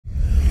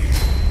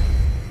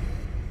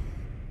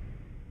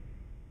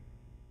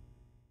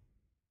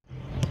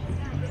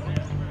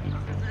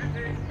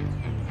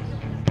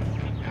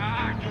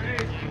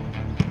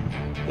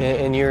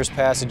in years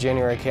past, the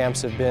January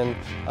camps have been,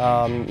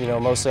 you know,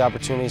 mostly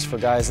opportunities for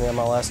guys in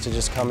the MLS to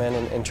just come in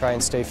and try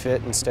and stay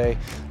fit and stay,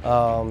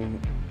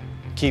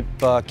 keep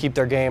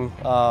their game,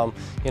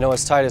 you know,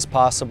 as tight as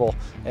possible,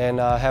 and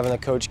having the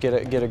coach get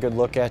a good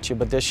look at you.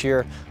 But this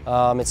year,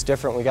 it's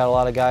different. We got a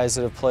lot of guys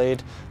that have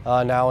played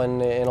now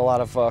in a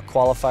lot of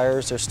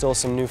qualifiers. There's still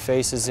some new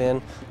faces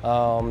in,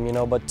 you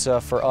know. But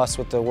for us,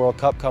 with the World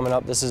Cup coming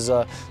up, this is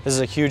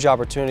a huge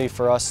opportunity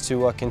for us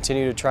to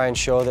continue to try and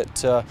show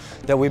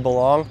that we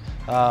belong.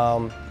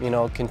 You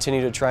know,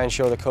 continue to try and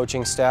show the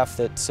coaching staff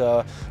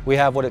that we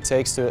have what it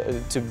takes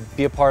to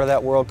be a part of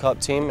that World Cup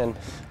team. And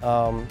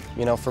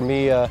you know, for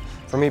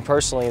me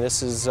personally,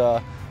 this is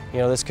you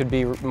know, this could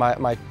be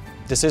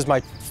this is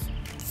my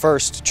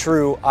first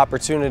true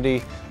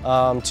opportunity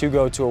to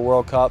go to a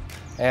World Cup,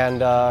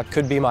 and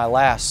could be my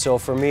last. So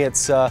for me,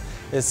 it's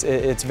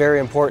very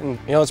important.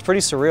 You know, it's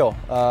pretty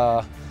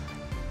surreal.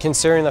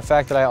 Considering the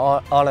fact that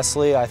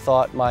honestly I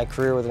thought my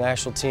career with the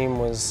national team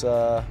was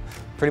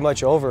pretty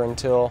much over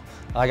until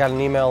I got an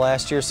email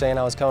last year saying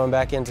I was coming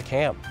back into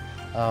camp.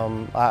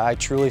 I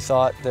truly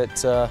thought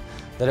that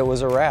it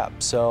was a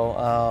wrap. So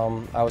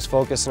I was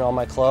focusing on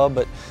my club.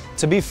 But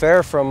to be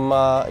fair, from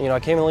you know, I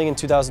came in the league in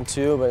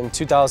 2002, but in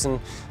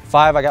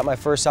 2005 I got my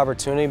first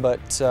opportunity.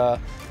 But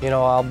you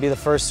know, I'll be the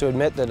first to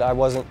admit that I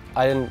wasn't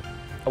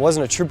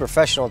a true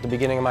professional at the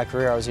beginning of my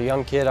career. I was a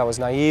young kid. I was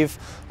naive.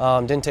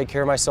 Didn't take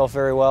care of myself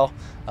very well,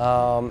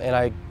 and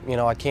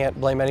I can't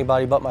blame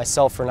anybody but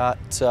myself for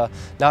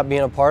not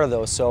being a part of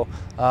those. So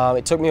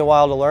it took me a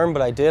while to learn,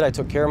 but I did. I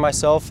took care of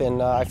myself,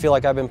 and I feel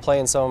like I've been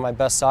playing some of my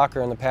best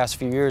soccer in the past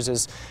few years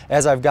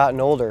as I've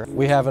gotten older.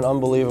 We have an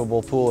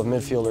unbelievable pool of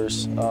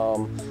midfielders,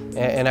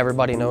 and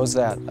everybody knows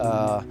that.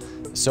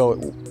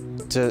 So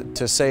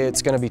to say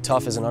it's going to be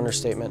tough is an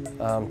understatement.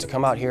 To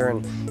come out here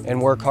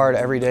and work hard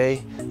every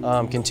day,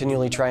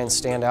 continually try and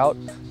stand out,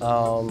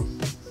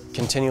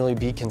 continually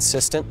be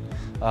consistent.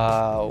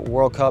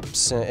 World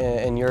Cups,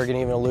 and Jurgen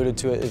even alluded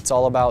to it, it's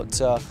all about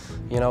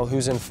you know,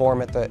 who's in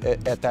form at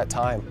that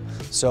time.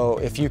 So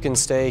if you can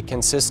stay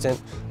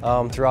consistent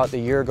throughout the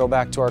year, go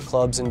back to our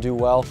clubs and do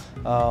well,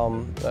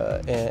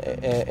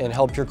 and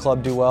help your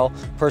club do well,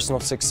 personal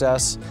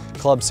success,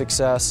 club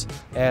success,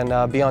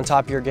 and be on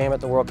top of your game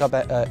at the World Cup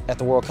at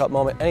the World Cup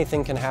moment,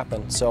 anything can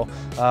happen. So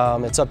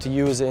it's up to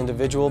you as an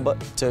individual, but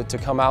to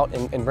come out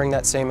and bring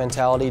that same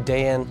mentality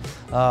day in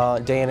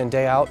and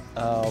day out.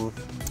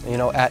 You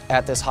know,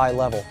 at this high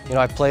level. You know,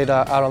 I played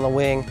out on the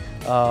wing,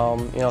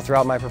 you know,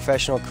 throughout my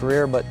professional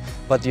career, but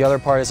the other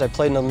part is I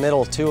played in the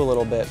middle too a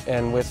little bit.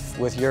 And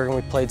with Jurgen,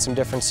 we played some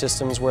different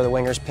systems where the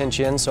wingers pinch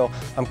in. So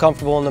I'm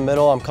comfortable in the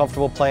middle. I'm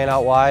comfortable playing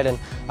out wide, and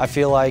I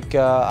feel like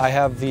I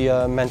have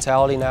the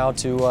mentality now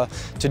to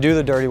do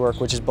the dirty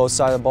work, which is both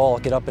sides of the ball,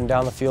 get up and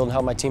down the field and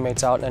help my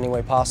teammates out in any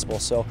way possible.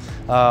 So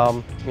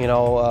you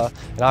know,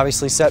 and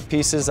obviously set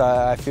pieces,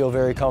 I feel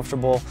very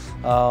comfortable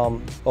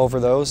over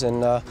those,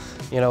 and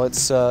you know,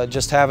 it's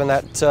just having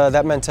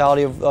that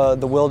mentality of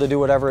the will to do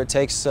whatever it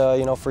takes,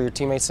 you know, for your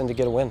teammates and to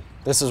get a win.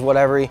 This is what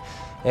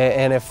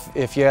and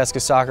if you ask a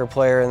soccer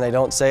player and they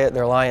don't say it,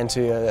 they're lying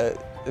to you.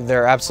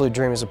 Their absolute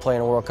dream is to play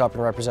in a World Cup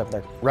and represent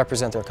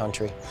their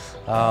country.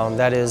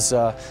 That is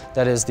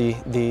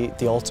the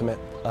ultimate.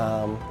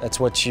 That's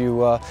what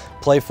you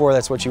play for.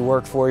 That's what you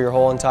work for your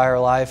whole entire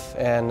life.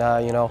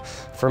 And you know,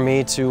 for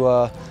me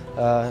to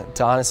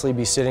honestly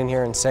be sitting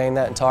here and saying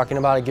that and talking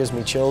about it gives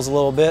me chills a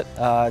little bit.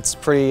 It's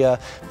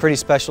pretty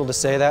special to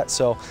say that.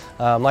 So,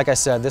 like I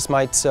said, this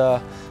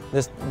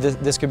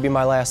could be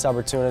my last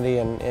opportunity,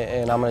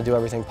 and I'm going to do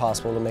everything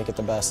possible to make it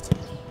the best.